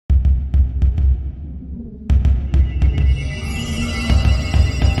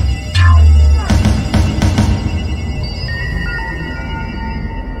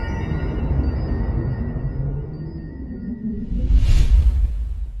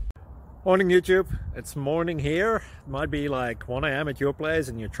Morning YouTube, it's morning here. It might be like 1 a.m. at your place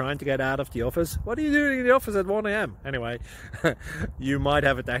and you're trying to get out of the office. What are you doing in the office at 1 a.m? Anyway, you might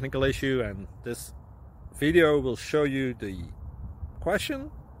have a technical issue and this video will show you the question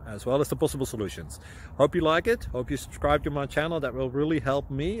as well as the possible solutions. Hope you like it, hope you subscribe to my channel. That will really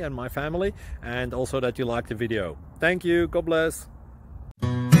help me and my family, and also that you like the video. Thank you, God bless.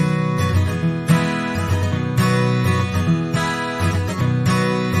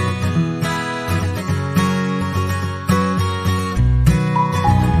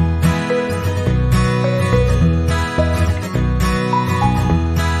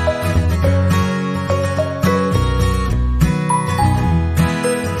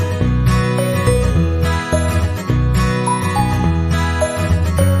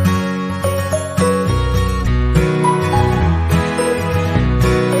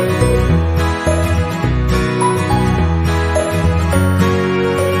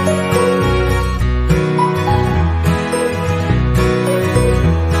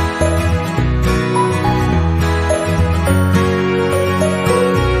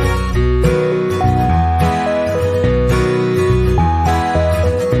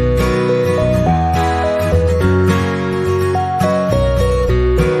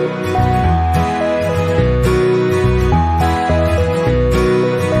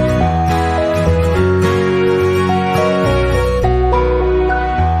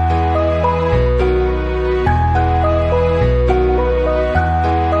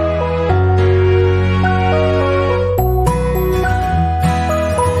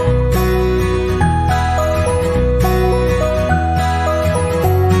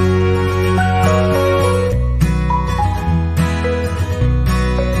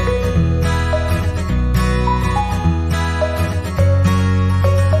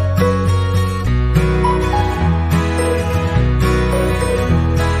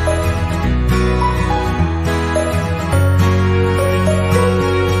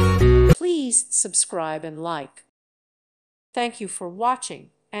 Subscribe and like. Thank you for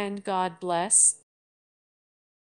watching, and God bless.